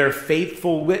 May their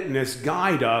faithful witness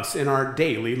guide us in our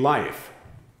daily life.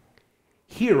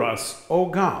 Hear us, O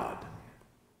God.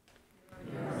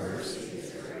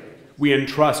 We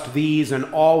entrust these and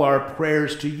all our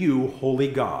prayers to you, Holy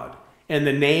God, in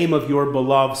the name of your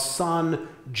beloved Son,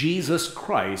 Jesus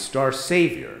Christ, our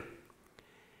Savior.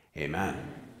 Amen.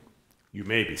 You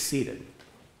may be seated.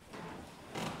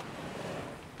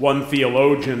 One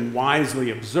theologian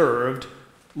wisely observed,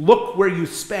 "Look where you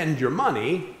spend your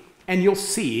money, and you'll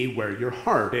see where your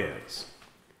heart is."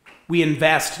 We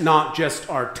invest not just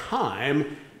our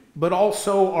time, but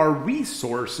also our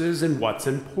resources in what's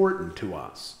important to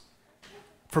us.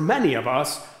 For many of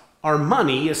us, our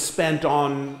money is spent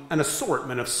on an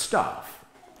assortment of stuff.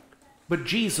 But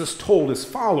Jesus told his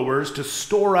followers to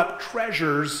store up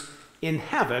treasures in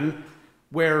heaven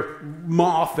where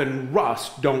moth and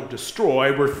rust don't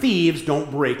destroy, where thieves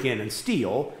don't break in and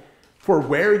steal. For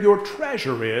where your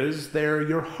treasure is, there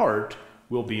your heart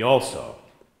will be also.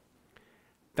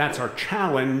 That's our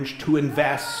challenge to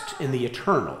invest in the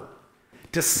eternal,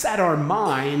 to set our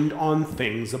mind on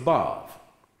things above.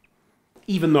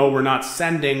 Even though we're not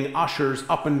sending ushers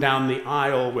up and down the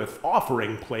aisle with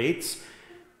offering plates,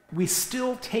 we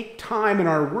still take time in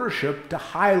our worship to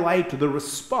highlight the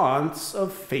response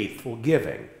of faithful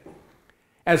giving.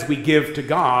 As we give to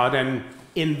God and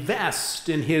invest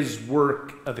in his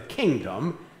work of the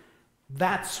kingdom,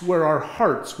 that's where our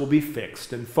hearts will be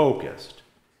fixed and focused.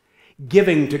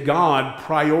 Giving to God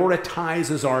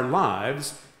prioritizes our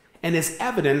lives and is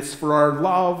evidence for our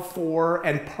love for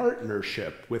and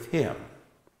partnership with him.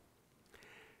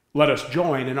 Let us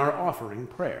join in our offering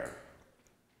prayer.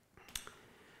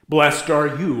 Blessed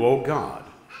are you, O God,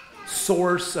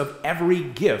 source of every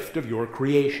gift of your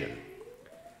creation.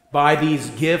 By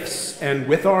these gifts and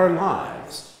with our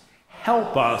lives,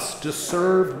 help us to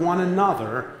serve one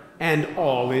another and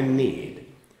all in need.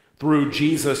 Through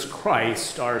Jesus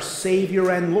Christ, our Savior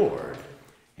and Lord.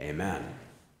 Amen.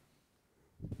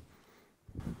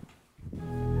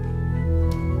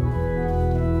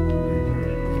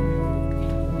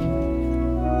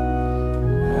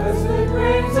 As the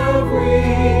grains of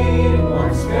wheat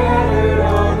once scattered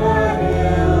on the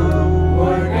hill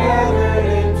were gathered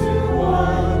into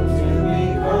one to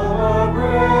become our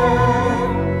bread,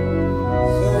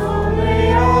 so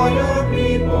may all your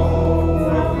people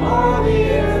from all the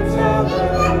ends of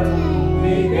earth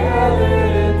be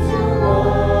gathered into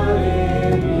one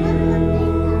in you.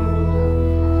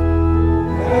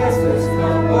 As this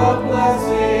cup of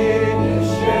blessing is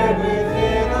shared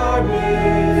within our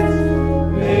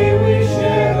midst, may we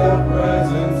share the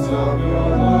presence of your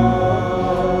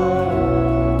love.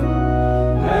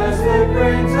 As the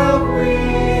grains of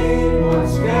wheat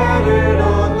once scattered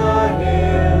on the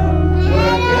hill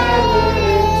were gathered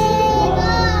into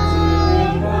one to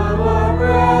become our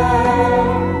bread,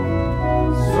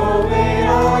 so may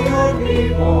all your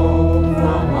people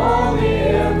from all the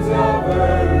ends of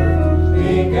earth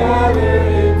be gathered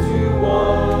into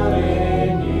one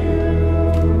in you.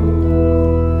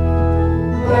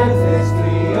 Let this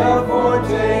be a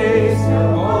foretaste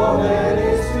of all that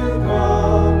is to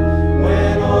come,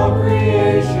 when all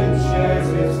creation shares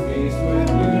his feast with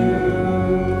you.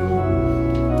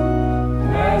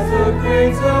 As the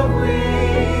grains of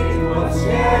wheat once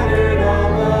scattered on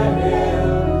the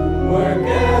hill were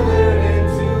gathered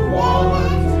into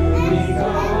one to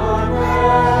become our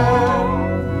bread,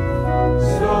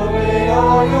 so may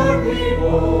all your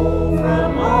people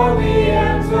from all the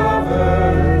ends of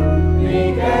earth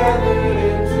be gathered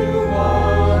into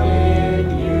one in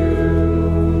you.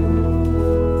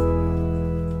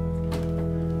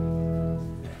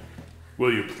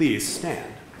 Will you please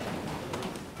stand?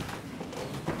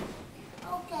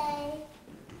 Okay.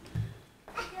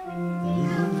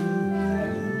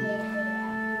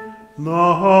 The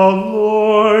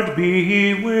Lord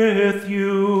be with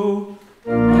you.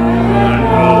 And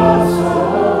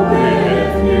also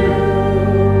with you.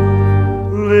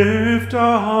 Lift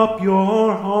up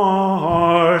your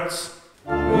hearts.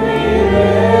 We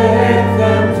lift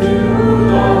them to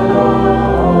the Lord.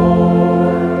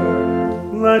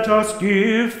 Let us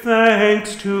give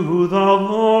thanks to the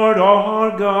Lord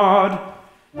our God.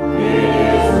 It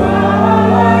is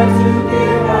right to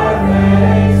give our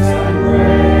thanks and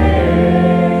praise.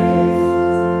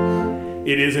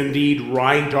 It is indeed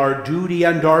right, our duty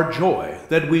and our joy,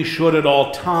 that we should at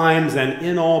all times and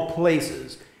in all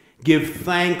places give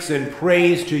thanks and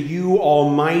praise to you,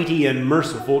 Almighty and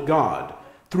merciful God,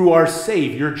 through our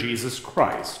Savior Jesus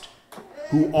Christ,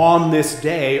 who on this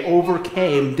day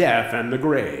overcame death and the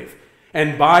grave,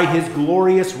 and by his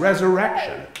glorious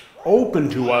resurrection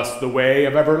opened to us the way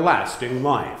of everlasting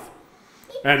life.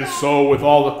 And so with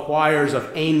all the choirs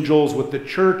of angels, with the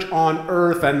church on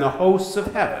earth and the hosts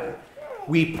of heaven,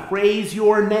 we praise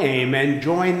your name and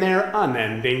join their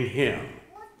unending hymn.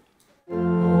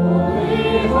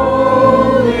 Holy,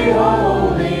 holy,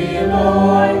 holy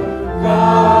Lord,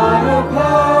 God of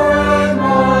power and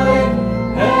might,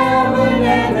 heaven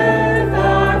and earth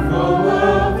are full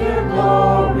of your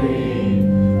glory.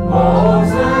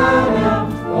 Hosanna,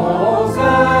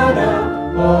 Hosanna,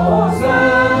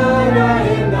 Hosanna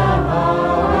in the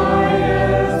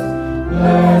highest.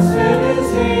 Blessed is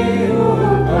he who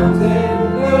comes in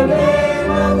the name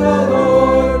of the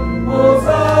Lord.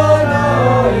 Hosanna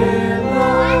in the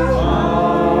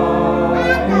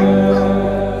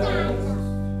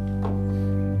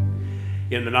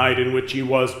In the night in which he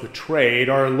was betrayed,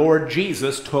 our Lord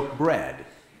Jesus took bread,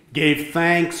 gave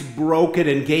thanks, broke it,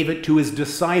 and gave it to his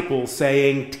disciples,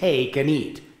 saying, "Take and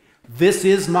eat. This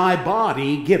is my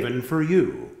body given for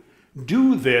you.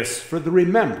 Do this for the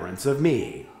remembrance of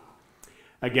me."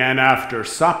 Again, after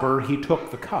supper, he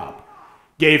took the cup,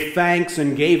 gave thanks,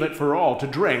 and gave it for all to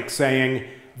drink, saying,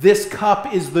 "This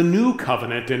cup is the new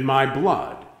covenant in my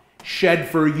blood, shed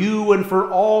for you and for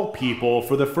all people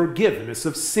for the forgiveness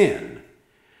of sin.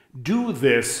 Do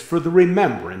this for the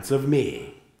remembrance of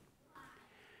me."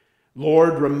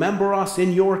 Lord, remember us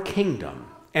in your kingdom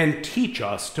and teach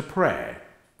us to pray.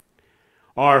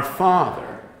 Our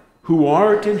Father, who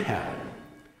art in heaven,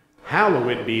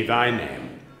 hallowed be thy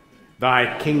name.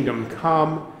 Thy kingdom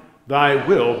come, thy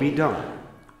will be done,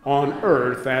 on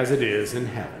earth as it is in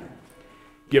heaven.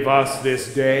 Give us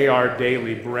this day our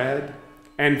daily bread,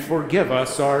 and forgive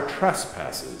us our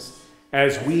trespasses,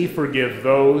 as we forgive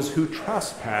those who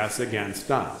trespass against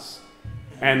us.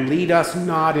 And lead us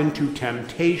not into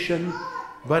temptation,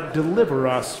 but deliver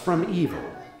us from evil.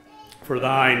 For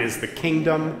thine is the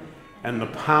kingdom, and the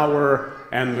power,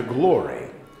 and the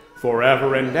glory,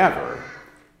 forever and ever.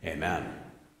 Amen.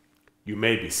 You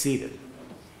may be seated.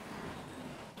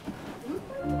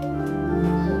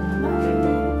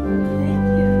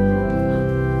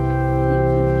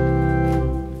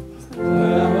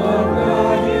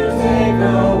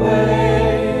 Away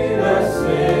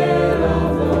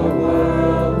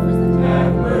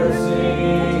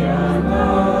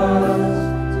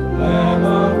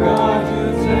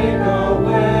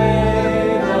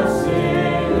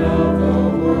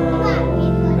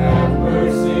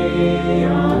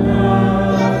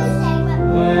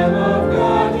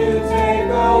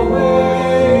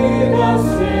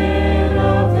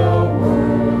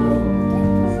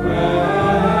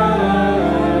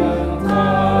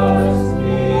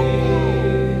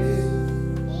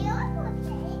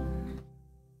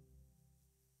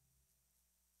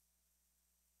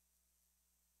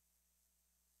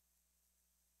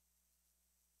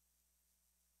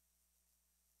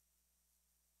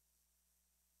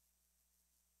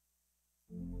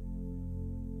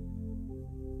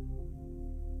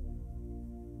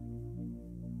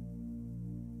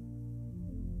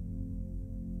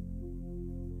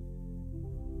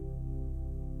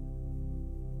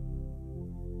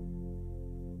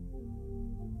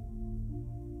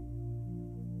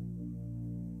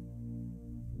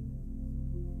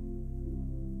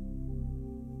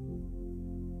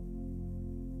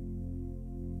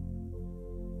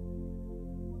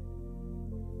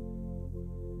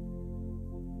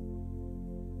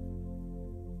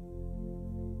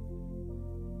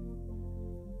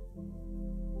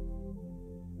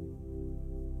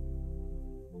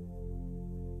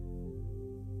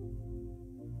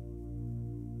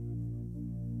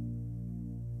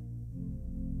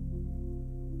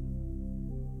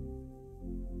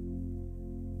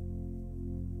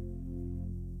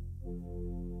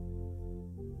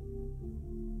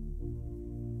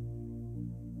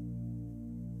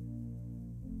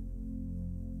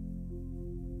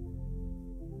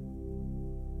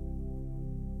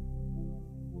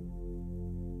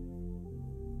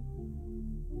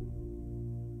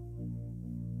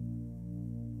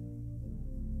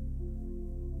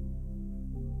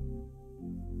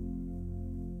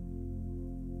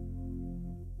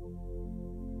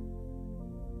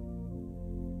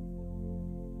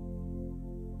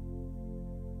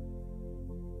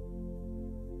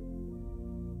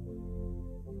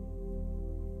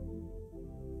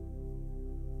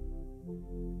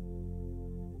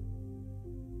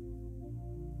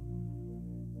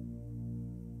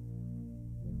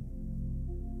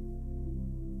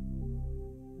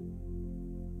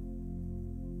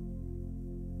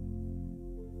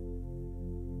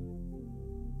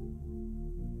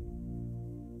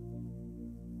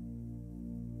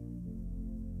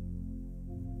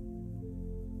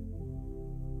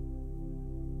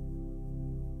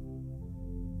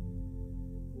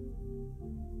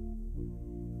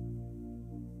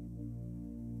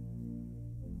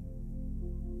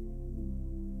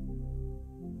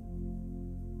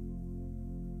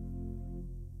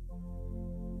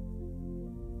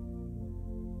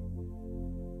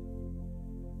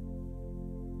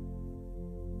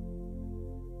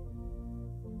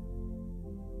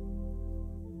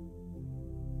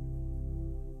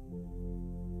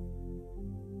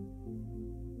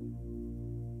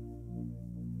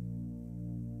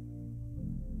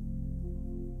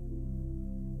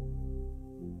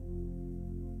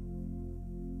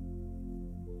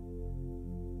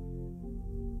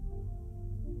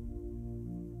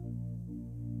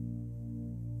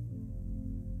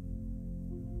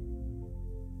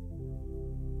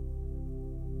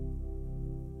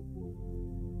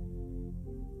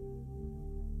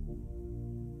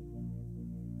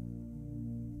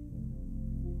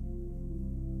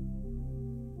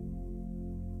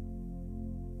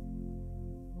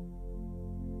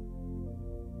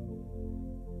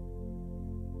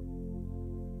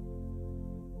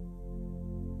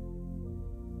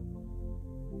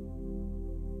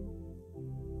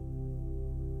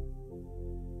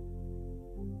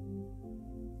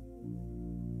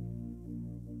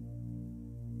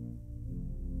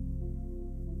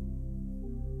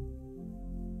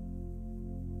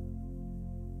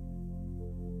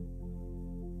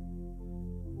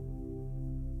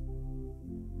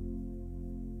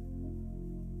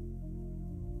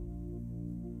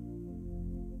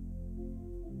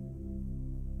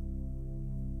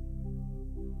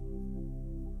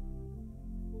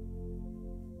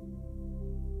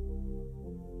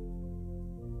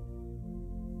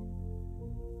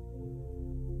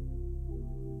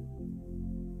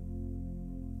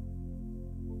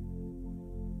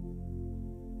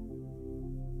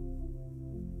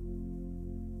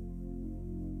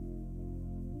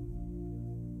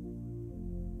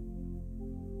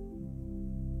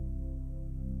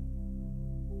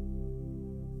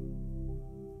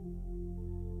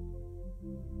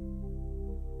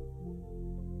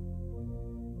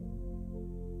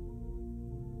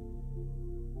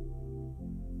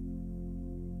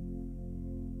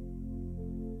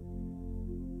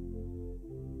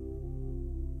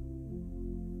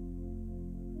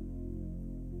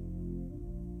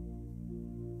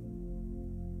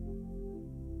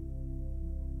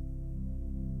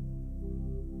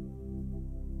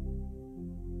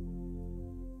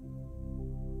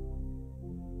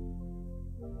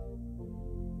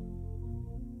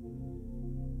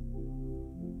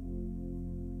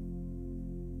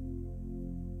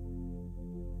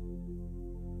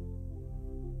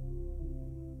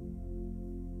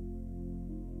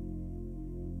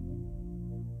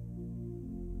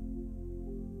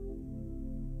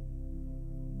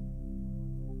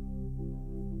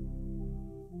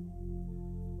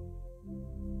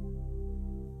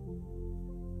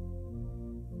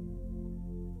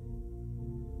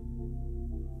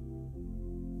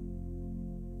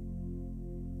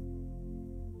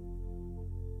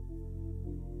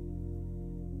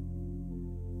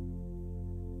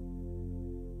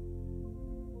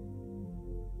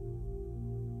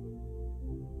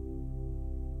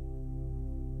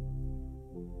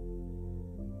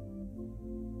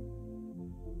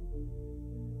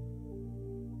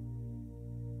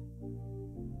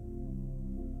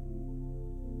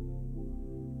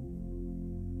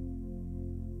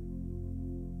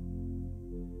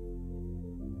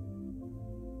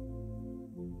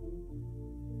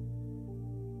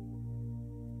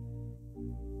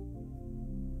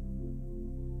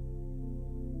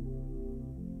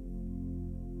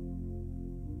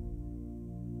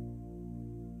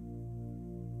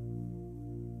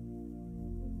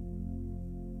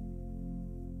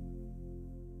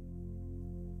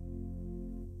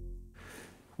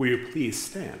Will you please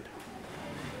stand?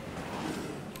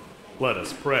 Let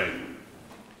us pray.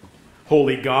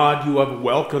 Holy God, you have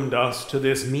welcomed us to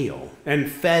this meal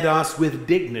and fed us with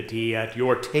dignity at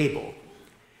your table.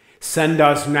 Send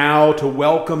us now to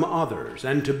welcome others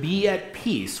and to be at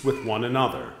peace with one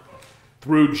another.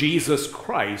 Through Jesus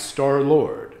Christ our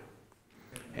Lord.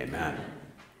 Amen.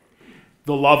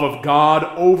 The love of God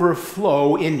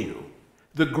overflow in you.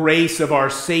 The grace of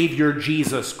our Savior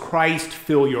Jesus Christ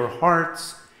fill your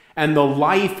hearts, and the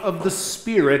life of the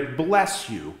Spirit bless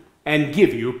you and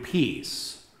give you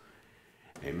peace.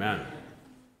 Amen.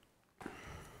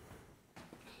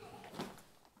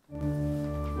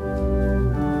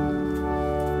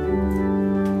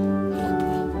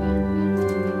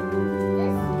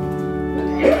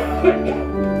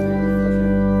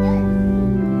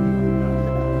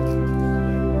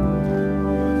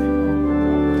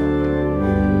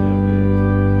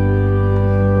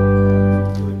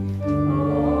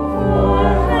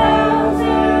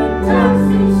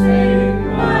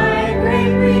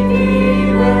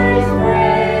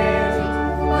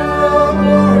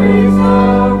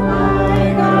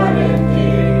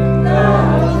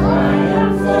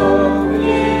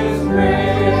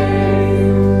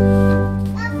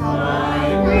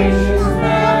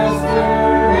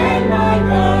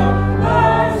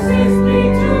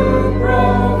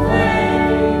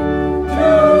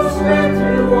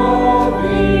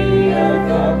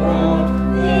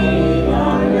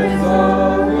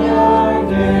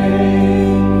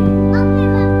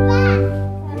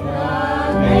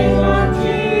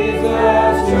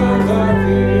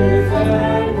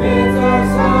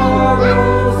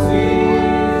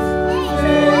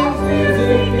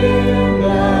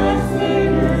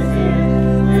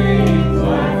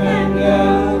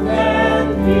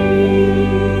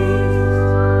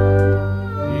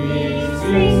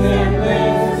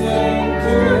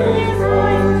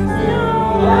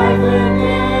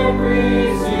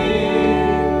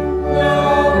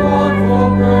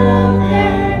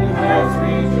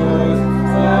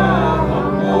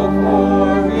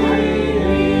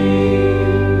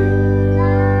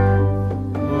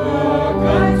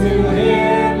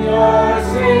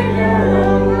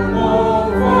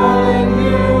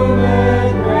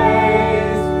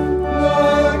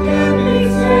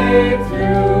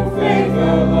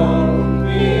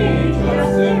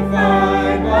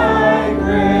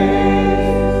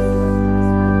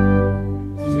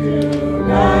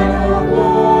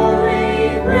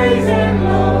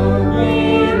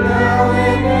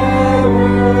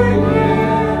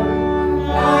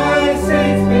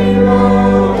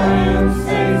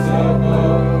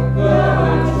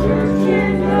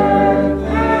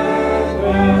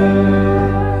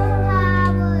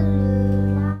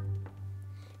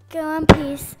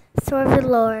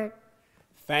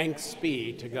 Thanks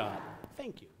be to God.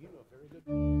 Thank you. You know, very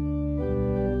good.